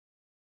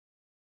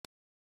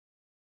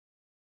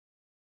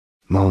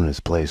Mona's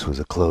place was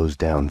a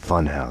closed-down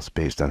funhouse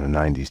based on a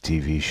 90s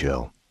TV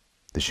show.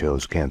 The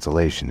show's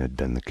cancellation had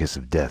been the kiss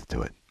of death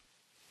to it.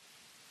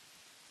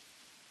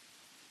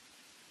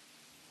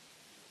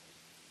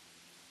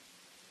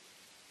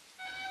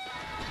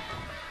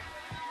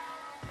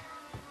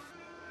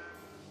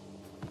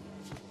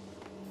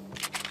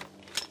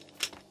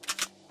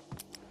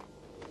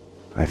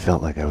 I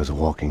felt like I was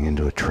walking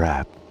into a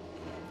trap.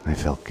 I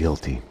felt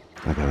guilty,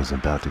 like I was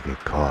about to get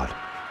caught.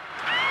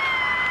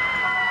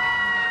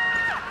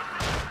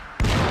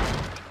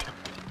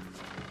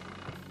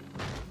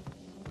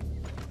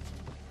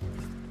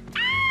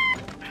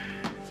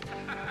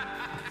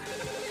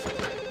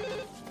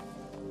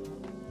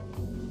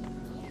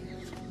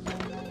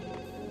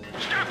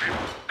 Stop him!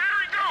 There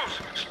he goes!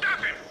 Stop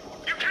him!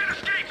 You can't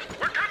escape!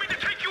 We're coming to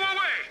take you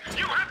away!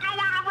 You have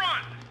nowhere to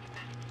run!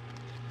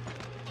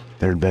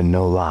 There had been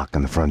no lock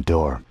on the front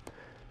door.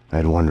 I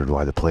had wondered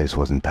why the place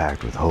wasn't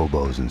packed with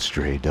hobos and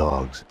stray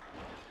dogs.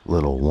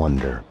 Little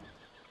wonder.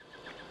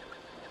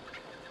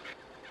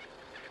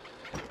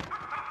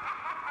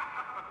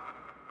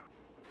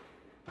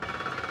 The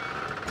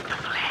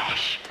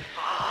flesh.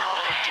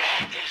 Oh,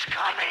 death is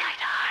coming.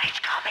 It's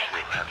coming.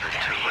 We'll have it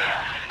to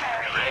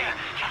bury him.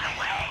 Get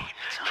away.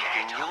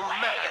 Get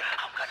away.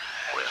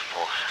 We're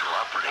forced to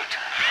operate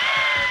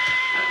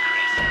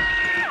aggressively.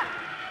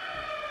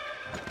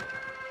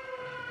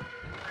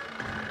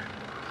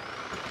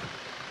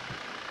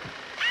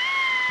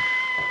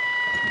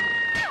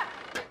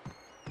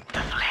 The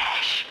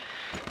flesh.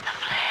 The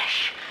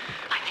flesh.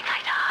 I think I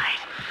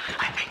died.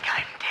 I think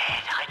I'm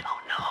dead. I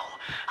don't know.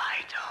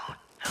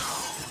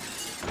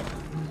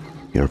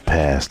 Your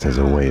past has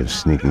a way of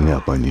sneaking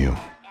up on you.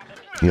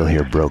 You'll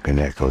hear broken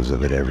echoes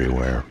of it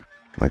everywhere,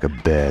 like a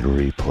bad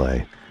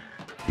replay.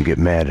 You get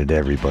mad at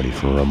everybody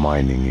for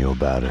reminding you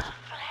about it,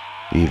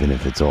 even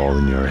if it's all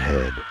in your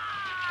head.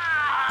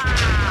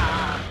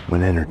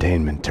 When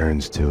entertainment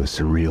turns to a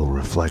surreal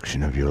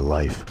reflection of your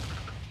life,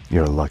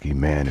 you're a lucky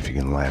man if you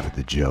can laugh at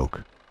the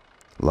joke.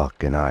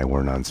 Luck and I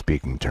weren't on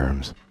speaking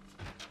terms.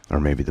 Or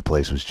maybe the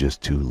place was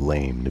just too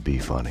lame to be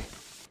funny.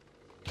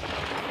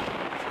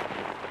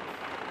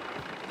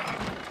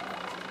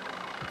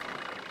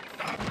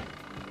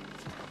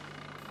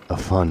 A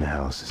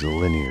funhouse is a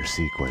linear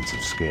sequence of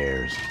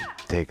scares.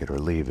 Take it or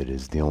leave it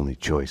is the only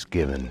choice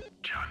given.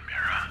 John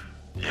Mira.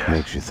 Yes.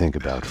 Makes you think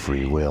about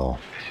free will.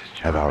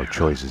 Have our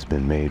choices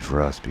been made for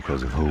us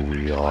because of who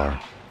we are?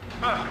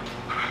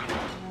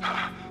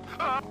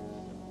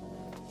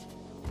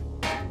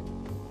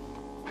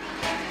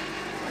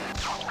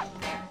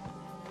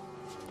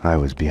 I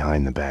was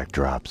behind the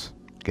backdrops,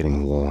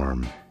 getting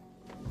warm.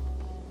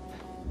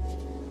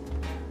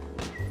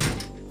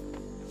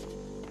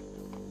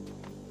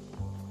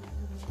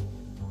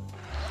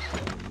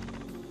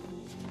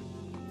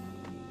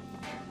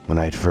 When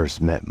I'd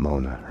first met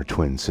Mona, her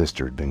twin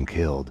sister had been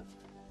killed.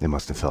 It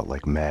must have felt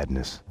like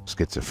madness,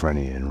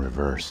 schizophrenia in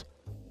reverse.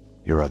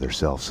 Your other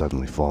self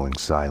suddenly falling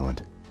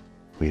silent.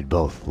 We had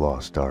both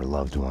lost our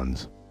loved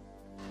ones.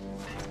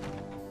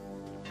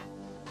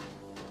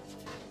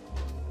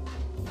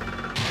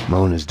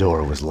 Mona's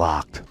door was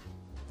locked.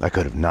 I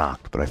could have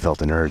knocked, but I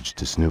felt an urge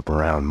to snoop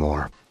around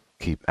more,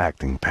 keep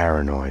acting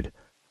paranoid.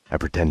 I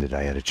pretended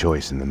I had a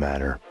choice in the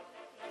matter.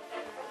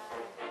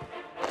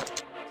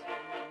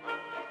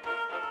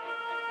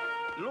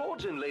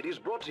 Lords and ladies,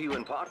 brought to you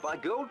in part by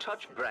Gold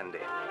Touch Brandy.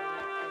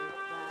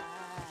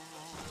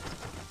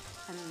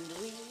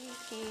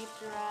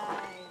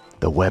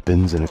 The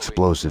weapons and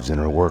explosives in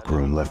her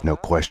workroom left no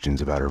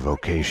questions about her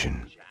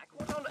vocation.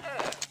 On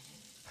air.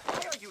 Why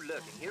are you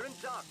lurking here in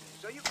darkness?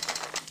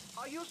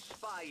 Are you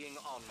spying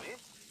on me?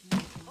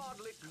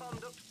 Hardly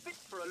conduct fit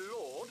for a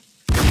lord.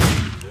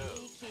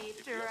 We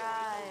keep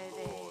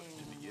driving.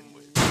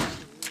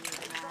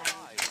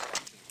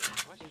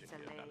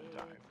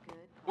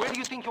 Where do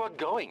you think you are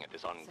going at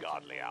this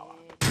ungodly hour?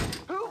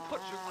 Who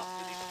put you up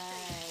to this?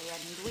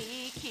 And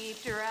we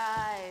keep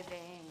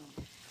driving.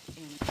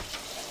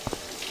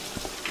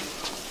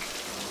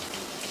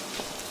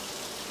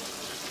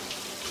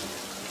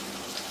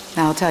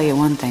 I'll tell you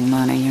one thing,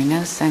 Mona, you're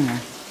no singer.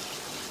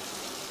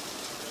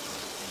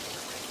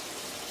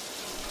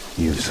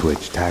 You've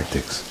switched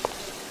tactics.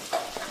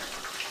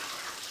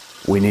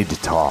 We need to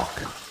talk.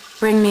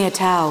 Bring me a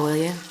towel, will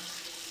you?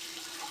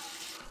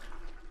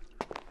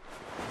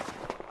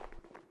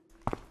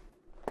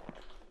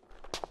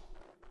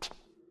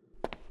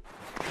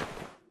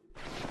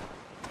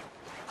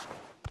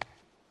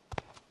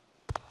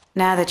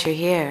 Now that you're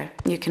here,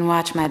 you can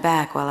watch my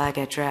back while I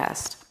get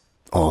dressed.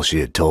 All she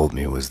had told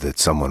me was that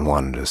someone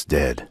wanted us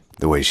dead.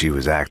 The way she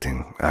was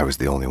acting, I was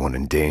the only one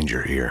in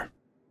danger here.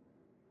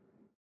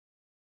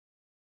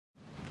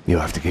 You'll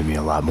have to give me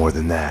a lot more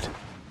than that.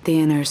 The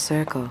inner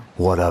circle.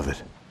 What of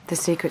it? The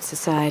secret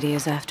society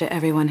is after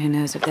everyone who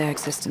knows of their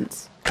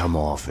existence. Come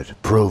off it.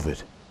 Prove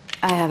it.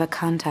 I have a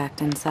contact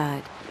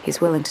inside.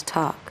 He's willing to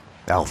talk.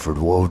 Alfred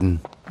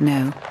Woden?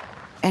 No.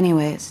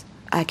 Anyways,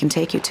 I can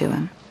take you to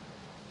him.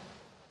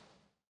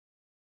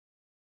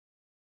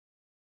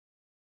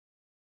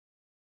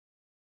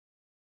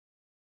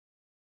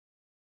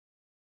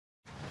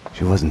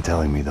 She wasn't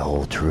telling me the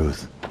whole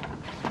truth.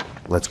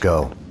 Let's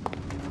go.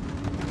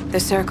 The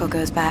circle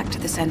goes back to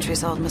the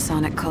centuries-old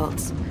Masonic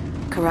cults.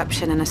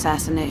 Corruption and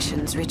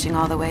assassinations reaching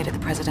all the way to the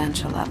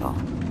presidential level.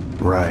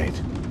 Right.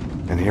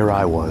 And here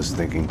I was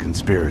thinking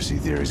conspiracy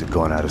theories had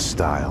gone out of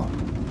style.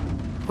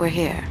 We're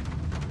here.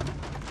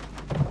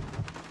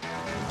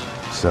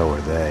 So are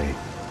they.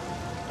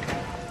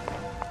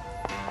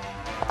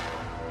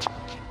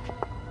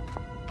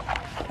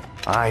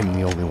 I'm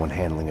the only one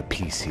handling a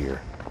piece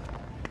here.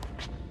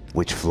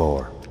 Which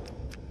floor?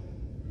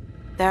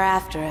 They're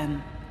after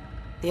him.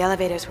 The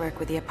elevators work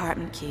with the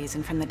apartment keys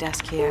and from the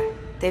desk here.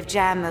 They've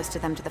jammed most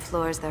of them to the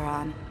floors they're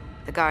on.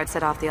 The guard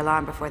set off the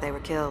alarm before they were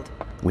killed.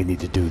 We need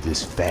to do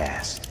this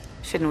fast.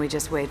 Shouldn't we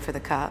just wait for the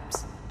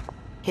cops?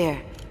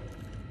 Here,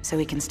 so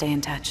we can stay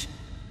in touch.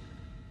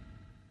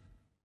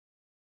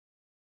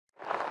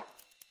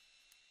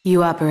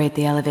 You operate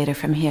the elevator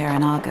from here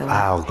and I'll go up.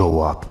 I'll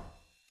go up.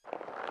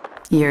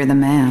 You're the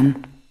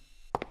man.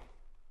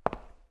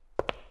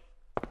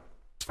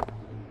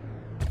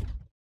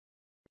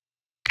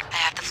 I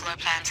have the floor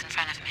plans in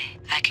front of me.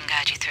 I can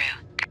guide you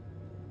through.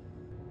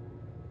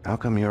 How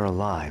come you're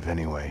alive,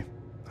 anyway?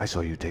 I saw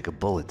you take a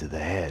bullet to the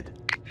head.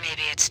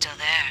 Maybe it's still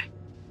there.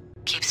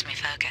 Keeps me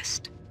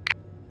focused.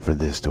 For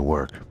this to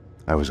work,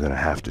 I was gonna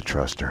have to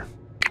trust her.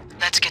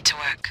 Let's get to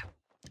work.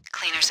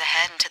 Cleaners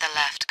ahead and to the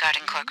left,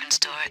 guarding Corcoran's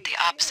door at the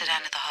opposite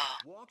end of the hall.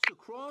 Walks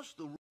across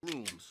the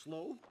room,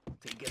 slow,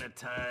 taking her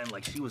time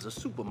like she was a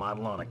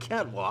supermodel on a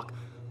catwalk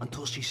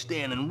until she's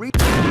standing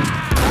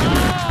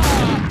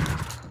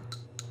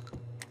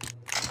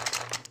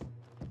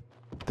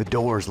The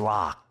door's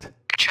locked.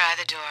 Try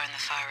the door on the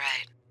far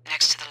right,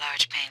 next to the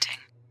large painting.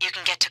 You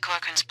can get to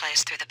Corcoran's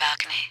place through the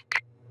balcony.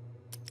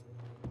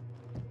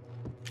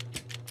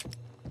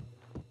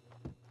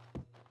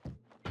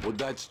 Well,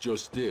 that's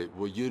just it.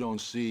 What you don't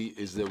see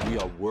is that we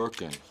are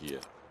working here.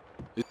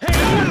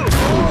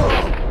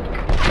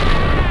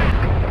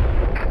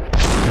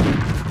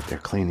 They're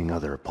cleaning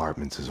other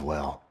apartments as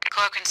well.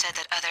 Corcoran said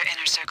that other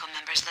Inner Circle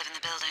members live in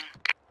the building.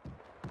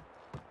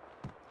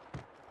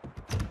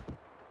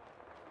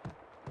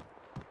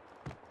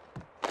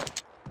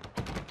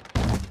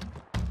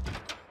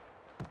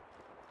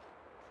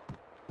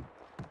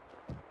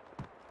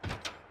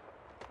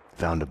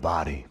 Found a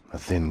body, a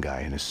thin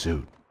guy in a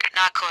suit.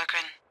 Not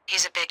Corcoran.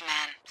 He's a big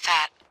man,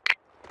 fat.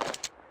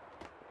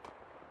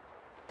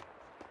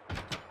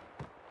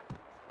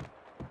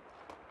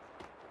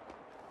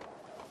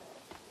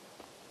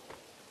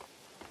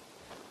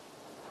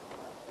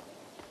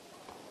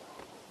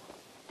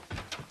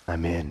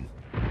 I'm in.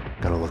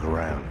 Gotta look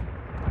around.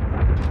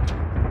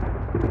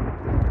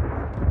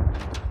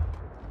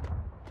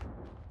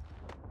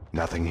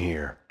 Nothing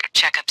here.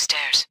 Check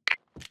upstairs.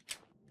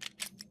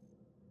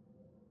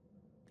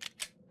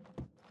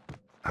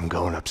 I'm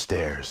going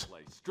upstairs.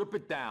 Strip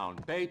it down.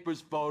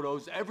 Papers,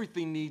 photos,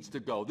 everything needs to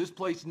go. This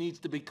place needs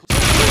to be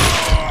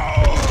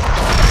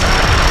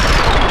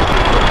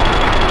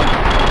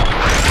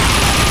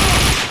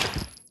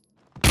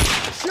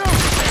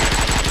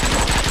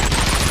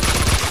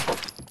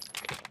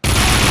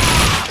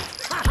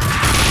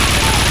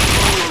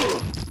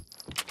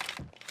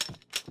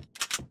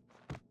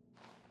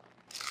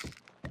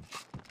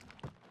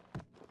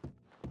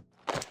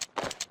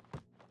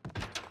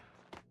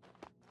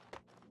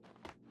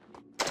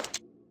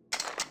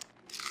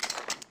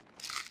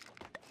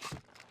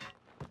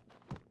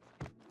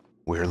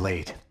We're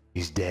late.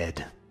 He's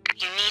dead.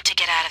 You need to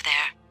get out of there.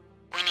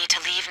 We need to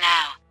leave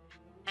now.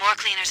 More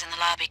cleaners in the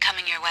lobby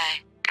coming your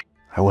way.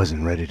 I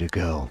wasn't ready to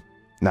go.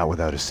 Not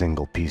without a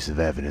single piece of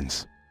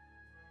evidence.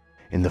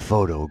 In the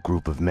photo, a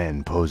group of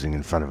men posing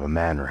in front of a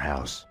manor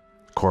house.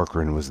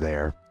 Corcoran was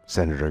there.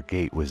 Senator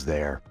Gate was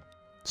there.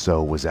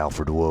 So was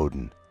Alfred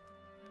Woden.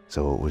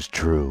 So it was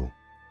true.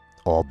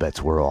 All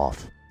bets were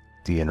off.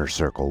 The Inner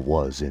Circle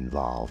was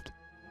involved.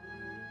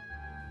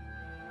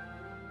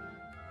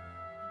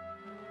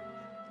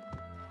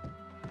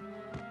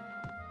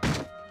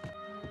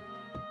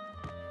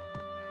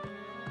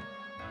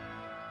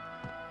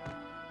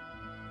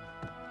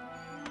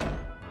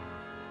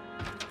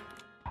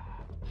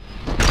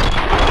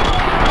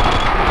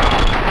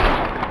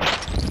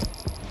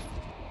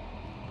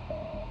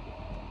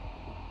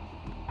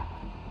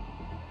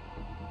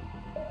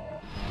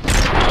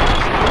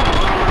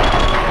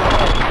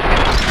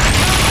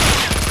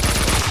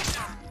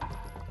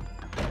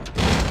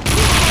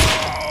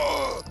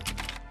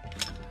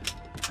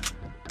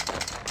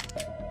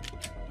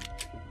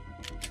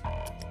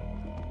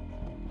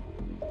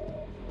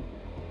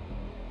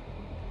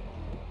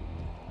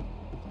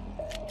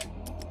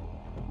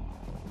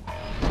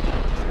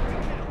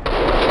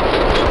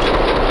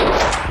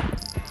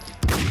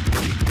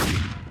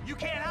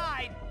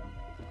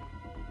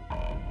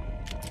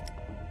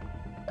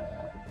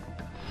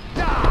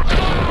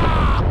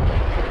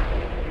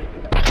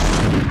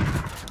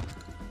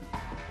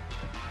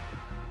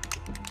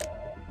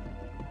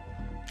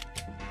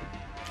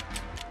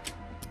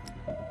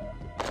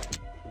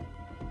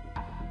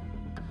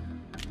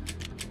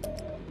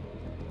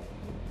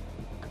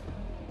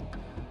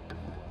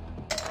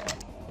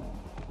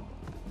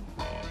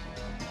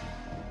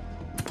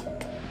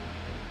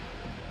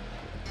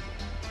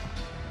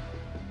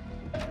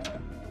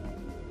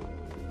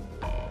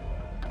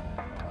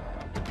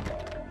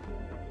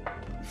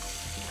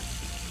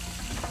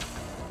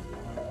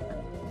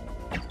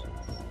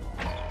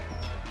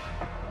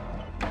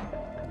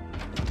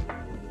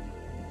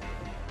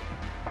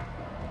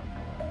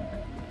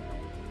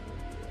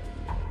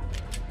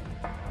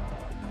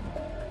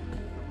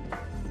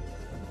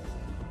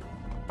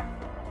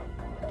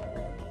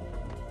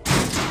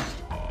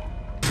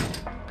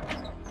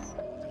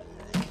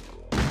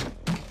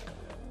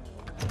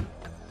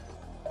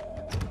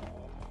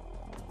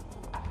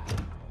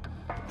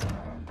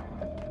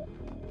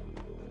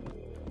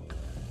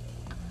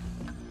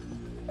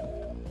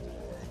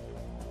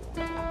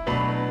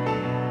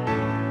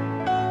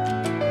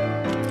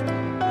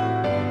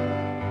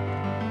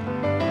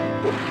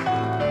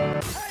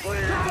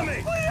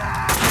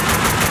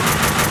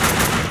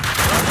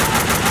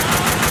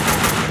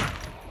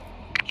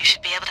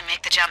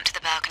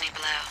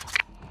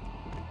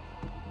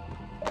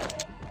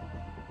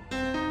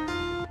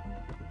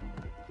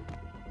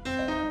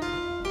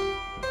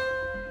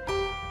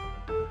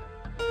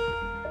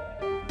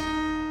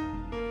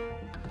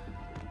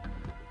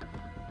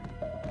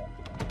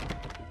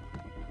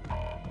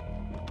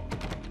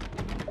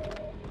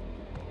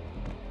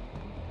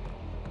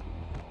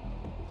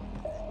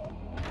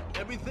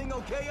 Everything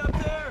okay up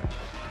there?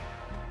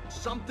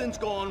 Something's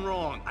gone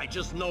wrong. I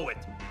just know it.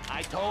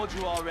 I told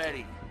you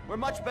already. We're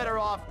much better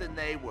off than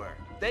they were.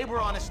 They were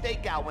on a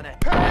stakeout when a...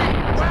 Payne,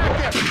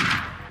 whack it!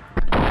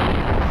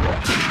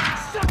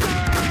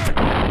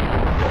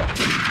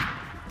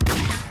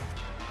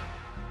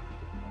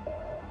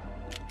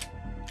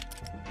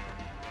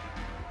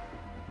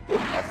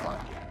 I'll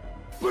find you.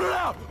 Put it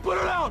out! Put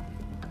it out!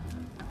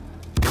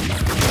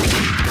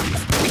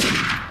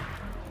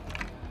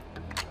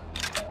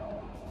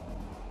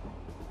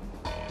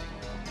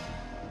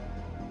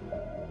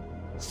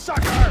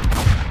 Sucker!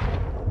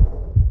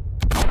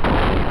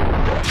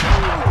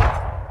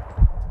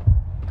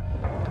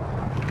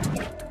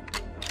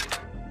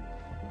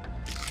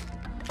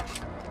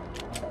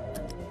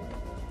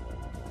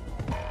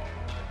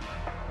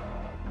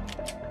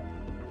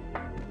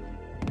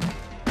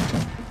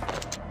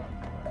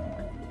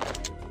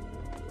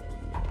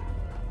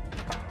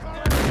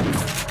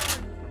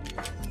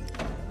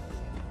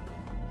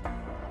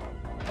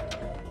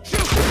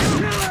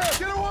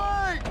 Get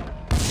away!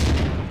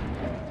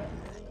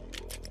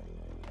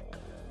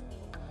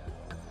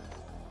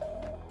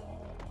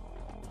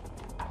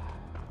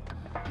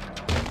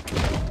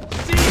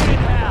 See you in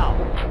hell!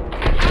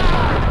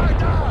 Die!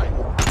 Die!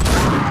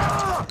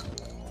 Ah!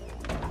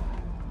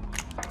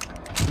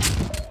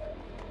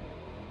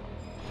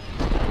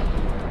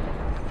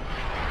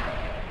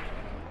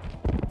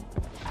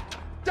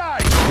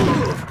 Die!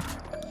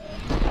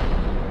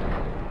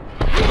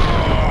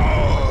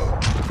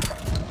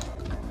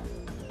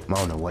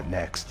 Mona, what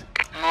next?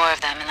 More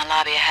of them in the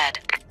lobby ahead.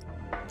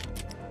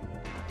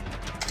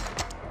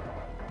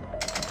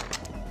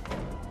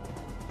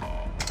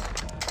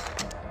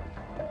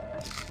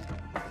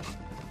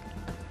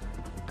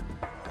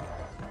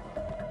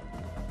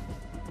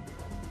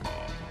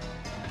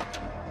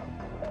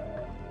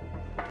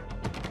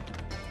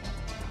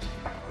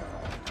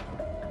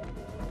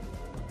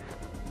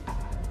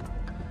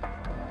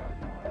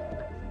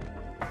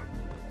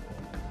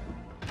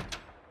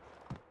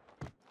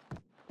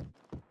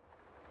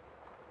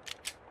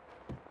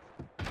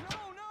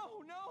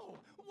 No!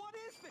 What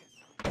is this?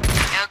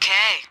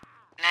 Okay.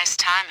 Nice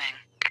timing.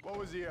 What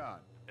was he on?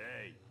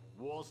 Hey,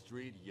 Wall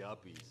Street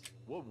yuppies.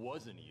 What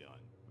wasn't he on?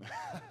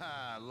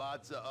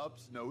 Lots of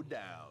ups, no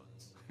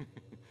downs.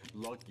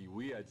 Lucky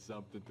we had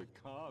something to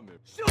calm him.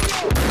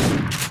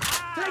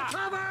 Take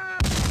cover!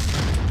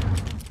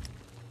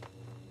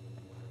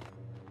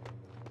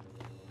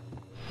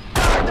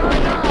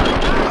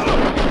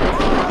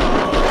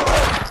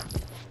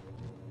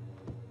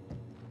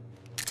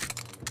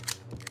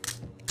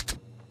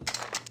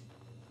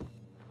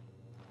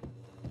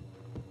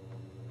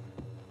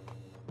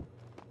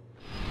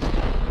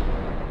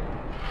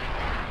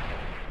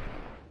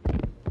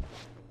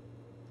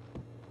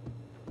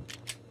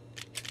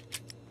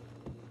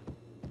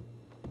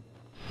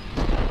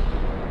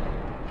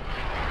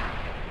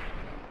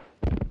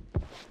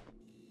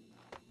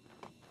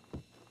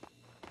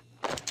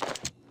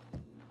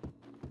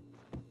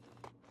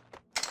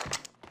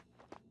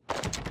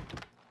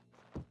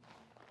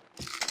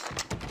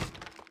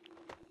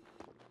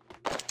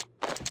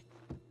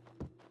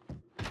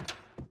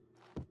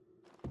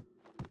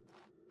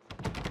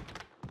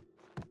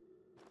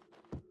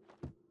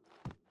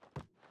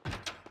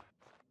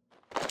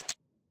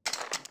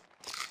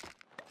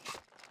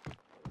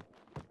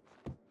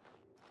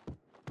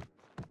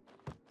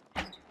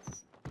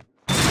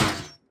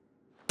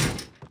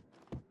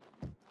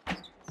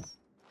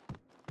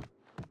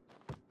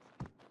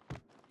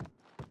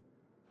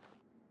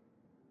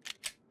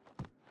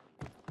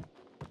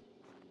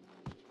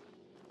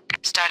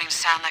 Starting to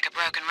sound like a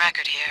broken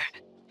record here.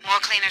 More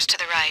cleaners to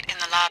the right, in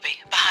the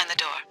lobby, behind the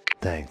door.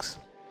 Thanks.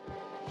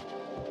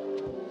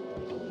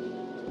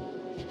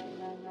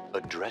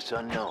 Address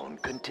unknown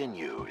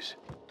continues.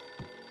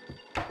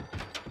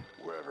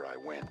 Wherever I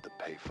went, the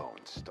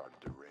payphone started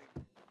to ring.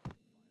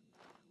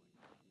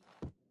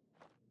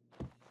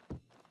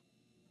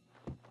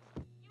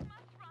 You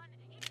must run.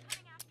 He's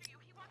coming after you.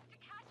 He wants to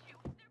catch you.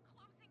 They're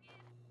closing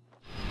in.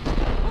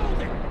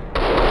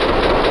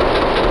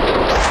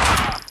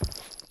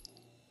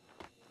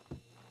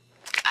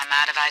 I'm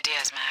out of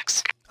ideas,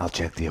 Max. I'll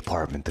check the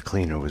apartment the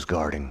cleaner was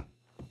guarding.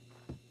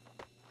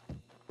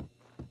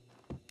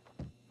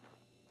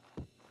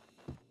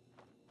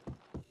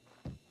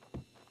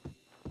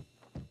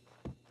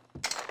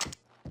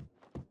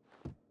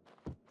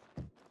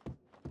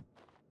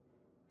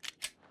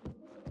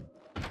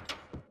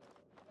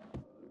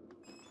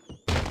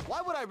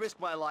 Why would I risk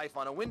my life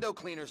on a window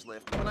cleaner's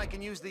lift when I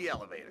can use the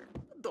elevator?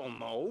 Don't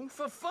know.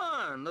 For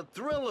fun. The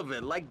thrill of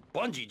it. Like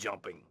bungee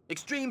jumping.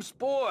 Extreme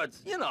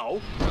sports. You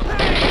know.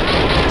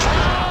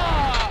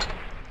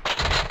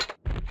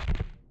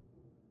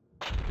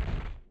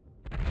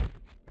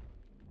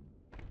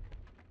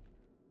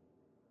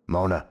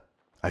 Mona,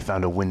 I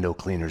found a window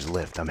cleaner's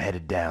lift. I'm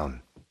headed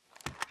down.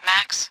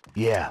 Max?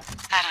 Yeah.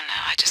 I don't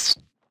know. I just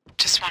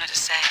wanted to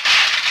say.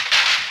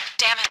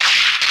 Damn it.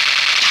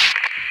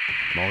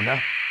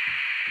 Mona?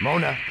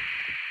 Mona?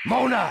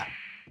 Mona!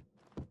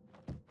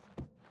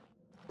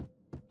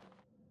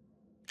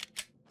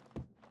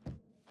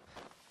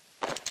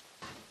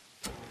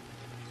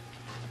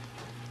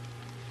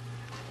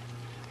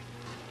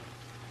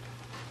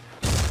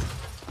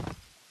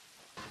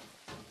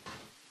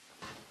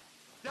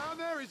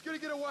 he's gonna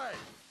get away!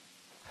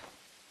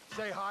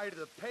 Say hi to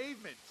the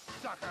pavement,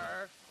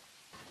 sucker!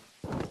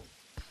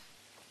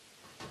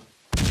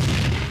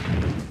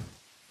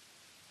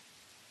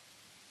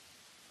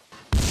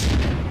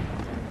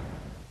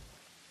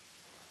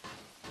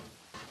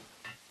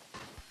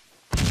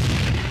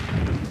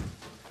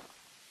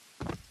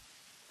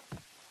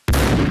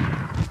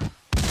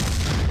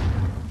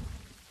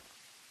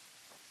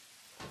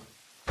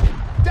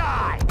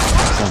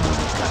 Someone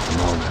got the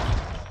moment.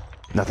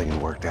 Nothing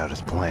had worked out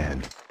as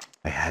planned.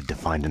 I had to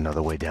find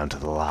another way down to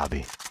the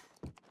lobby.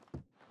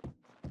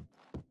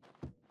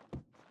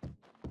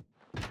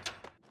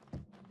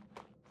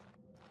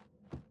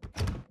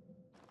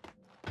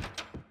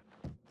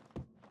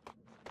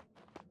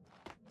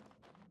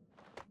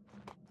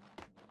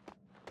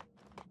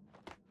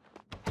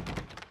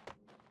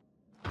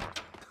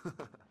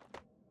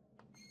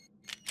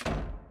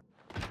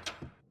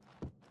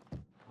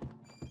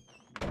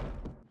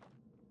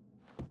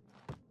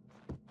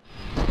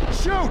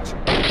 Shoot!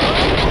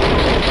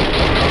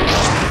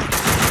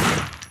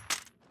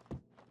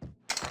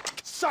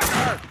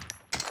 Sucker!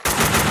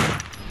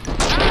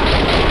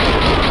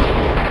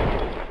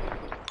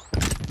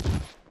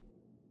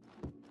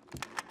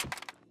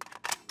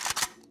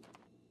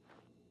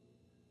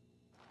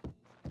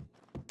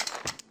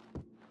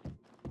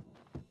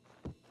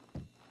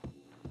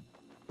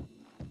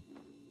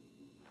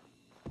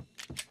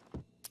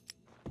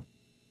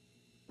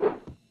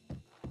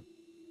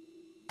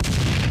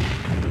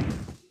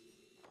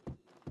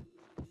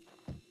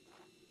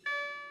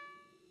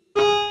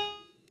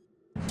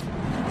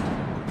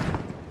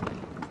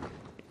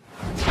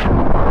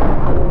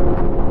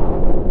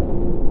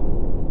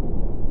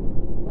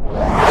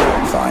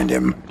 Find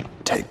him,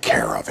 take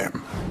care of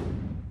him.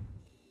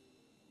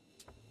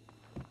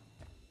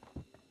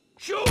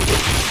 Shoot!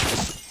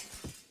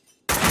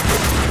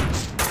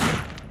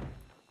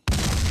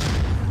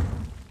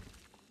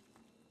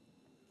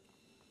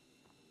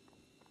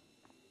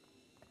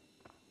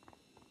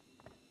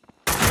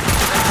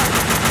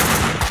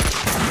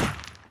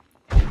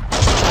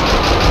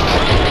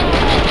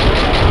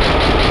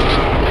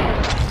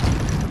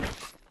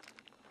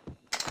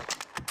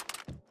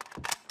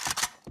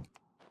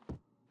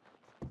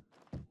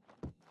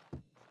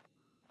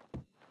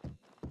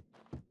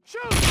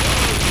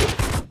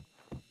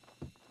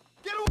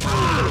 Get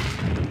away!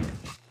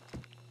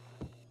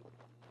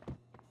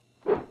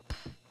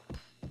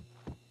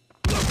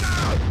 Look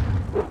out!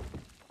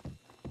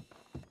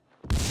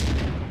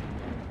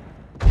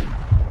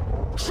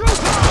 Shoot!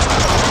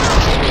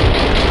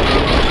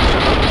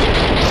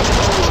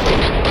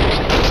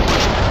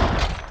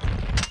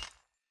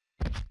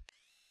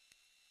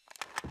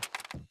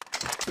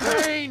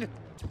 Payne!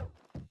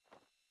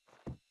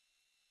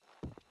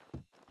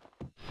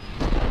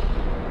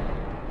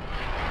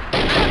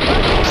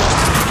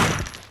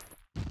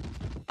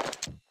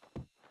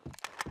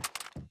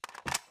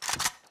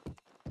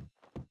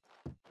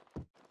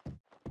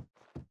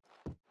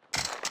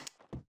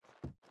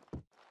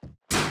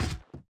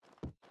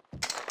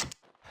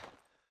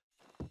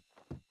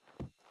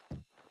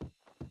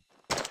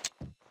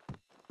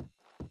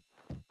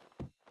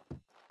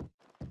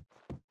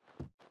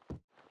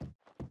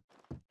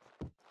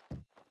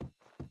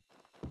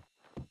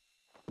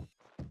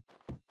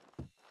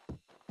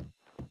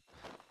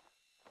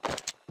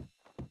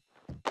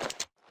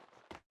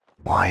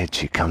 Why had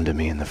she come to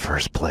me in the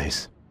first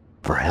place?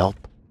 For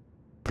help?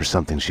 For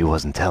something she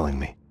wasn't telling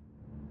me?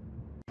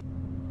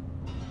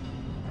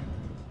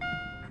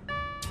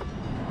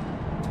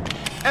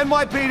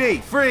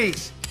 NYPD,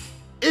 freeze!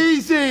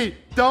 Easy!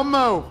 Don't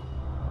move!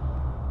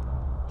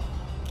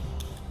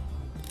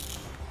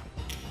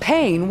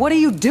 Payne, what are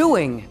you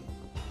doing?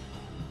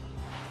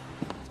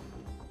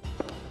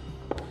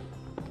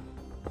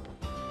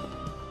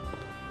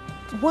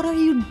 What are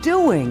you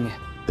doing?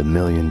 The $1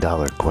 million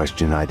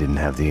question I didn't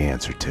have the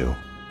answer to.